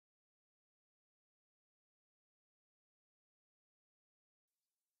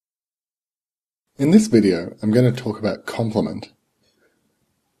In this video, I'm going to talk about complement,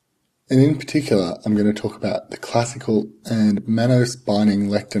 and in particular, I'm going to talk about the classical and Mannose binding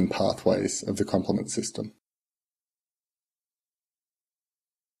lectin pathways of the complement system.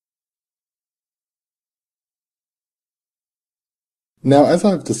 Now, as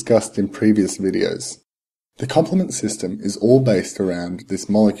I've discussed in previous videos, the complement system is all based around this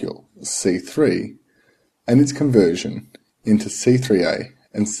molecule, C3, and its conversion into C3A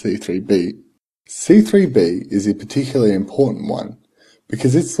and C3B. C3b is a particularly important one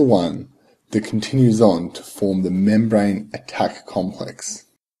because it's the one that continues on to form the membrane attack complex.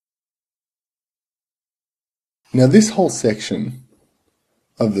 Now, this whole section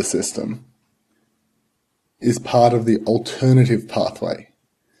of the system is part of the alternative pathway,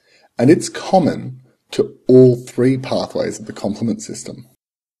 and it's common to all three pathways of the complement system.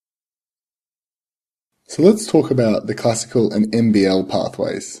 So let's talk about the classical and Mbl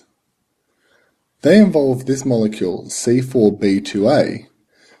pathways. They involve this molecule C4B2A,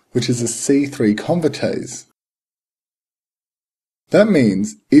 which is a C3 convertase. That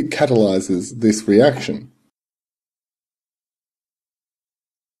means it catalyzes this reaction.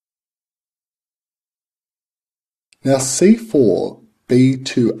 Now,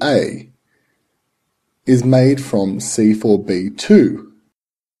 C4B2A is made from C4B2,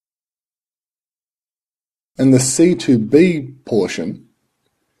 and the C2B portion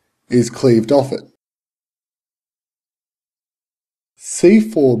is cleaved off it.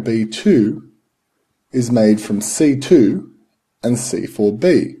 C4B2 is made from C2 and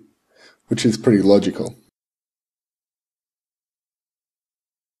C4B, which is pretty logical.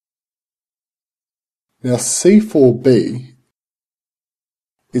 Now, C4B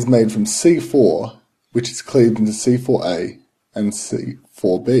is made from C4, which is cleaved into C4A and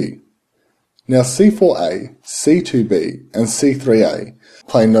C4B. Now, C4A, C2B, and C3A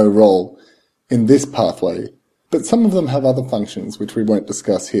play no role in this pathway, but some of them have other functions which we won't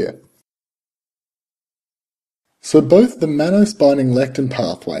discuss here. So both the Mannose binding lectin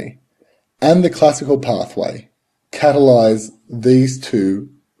pathway and the classical pathway catalyze these two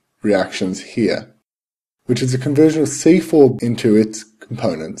reactions here, which is a conversion of C4 into its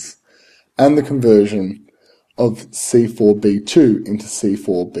components and the conversion of C4B2 into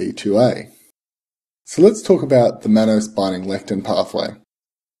C4B2A. So let's talk about the Mannose binding lectin pathway.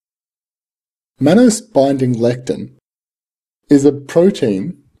 Mannose binding lectin is a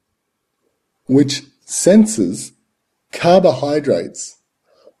protein which senses carbohydrates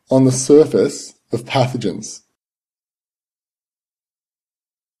on the surface of pathogens.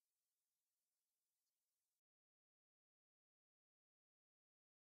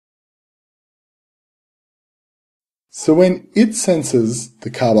 So when it senses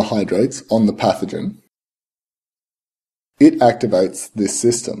the carbohydrates on the pathogen, it activates this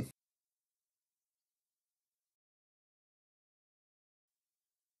system.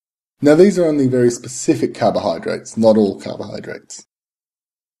 Now, these are only very specific carbohydrates, not all carbohydrates.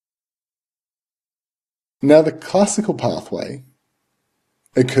 Now, the classical pathway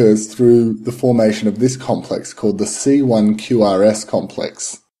occurs through the formation of this complex called the C1QRS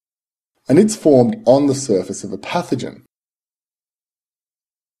complex, and it's formed on the surface of a pathogen.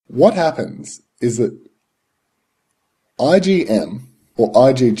 What happens is that IgM or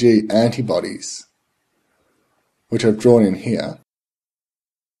IgG antibodies, which I've drawn in here,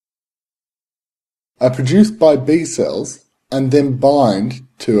 are produced by B cells and then bind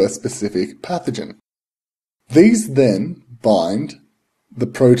to a specific pathogen. These then bind the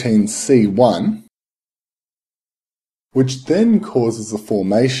protein C1, which then causes the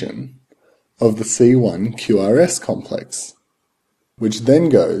formation of the C1QRS complex, which then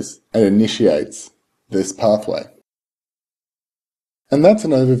goes and initiates this pathway. And that's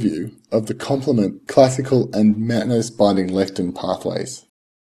an overview of the complement, classical, and Mannose binding lectin pathways.